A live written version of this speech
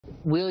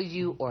Will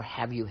you or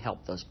have you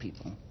helped those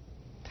people?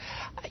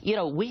 You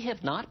know, we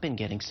have not been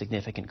getting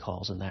significant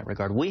calls in that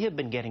regard. We have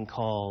been getting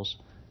calls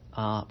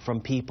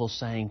from people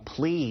saying,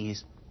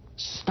 please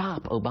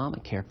stop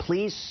Obamacare.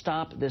 Please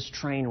stop this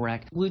train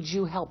wreck. Would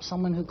you help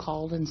someone who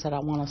called and said, I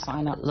want to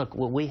sign up? Look,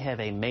 we have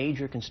a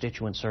major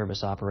constituent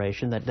service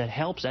operation that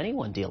helps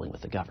anyone dealing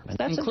with the government.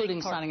 That's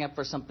including signing up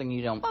for something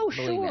you don't believe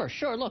in. Oh,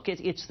 sure. Look,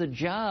 it's the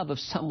job of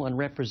someone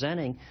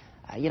representing,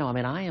 you know, I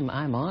mean,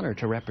 I'm honored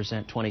to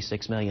represent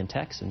 26 million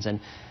Texans,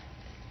 and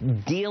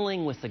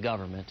dealing with the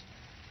government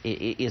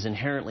is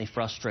inherently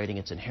frustrating,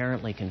 it's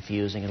inherently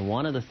confusing, and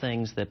one of the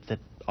things that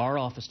our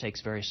office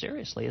takes very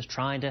seriously is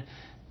trying to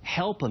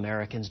help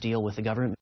Americans deal with the government.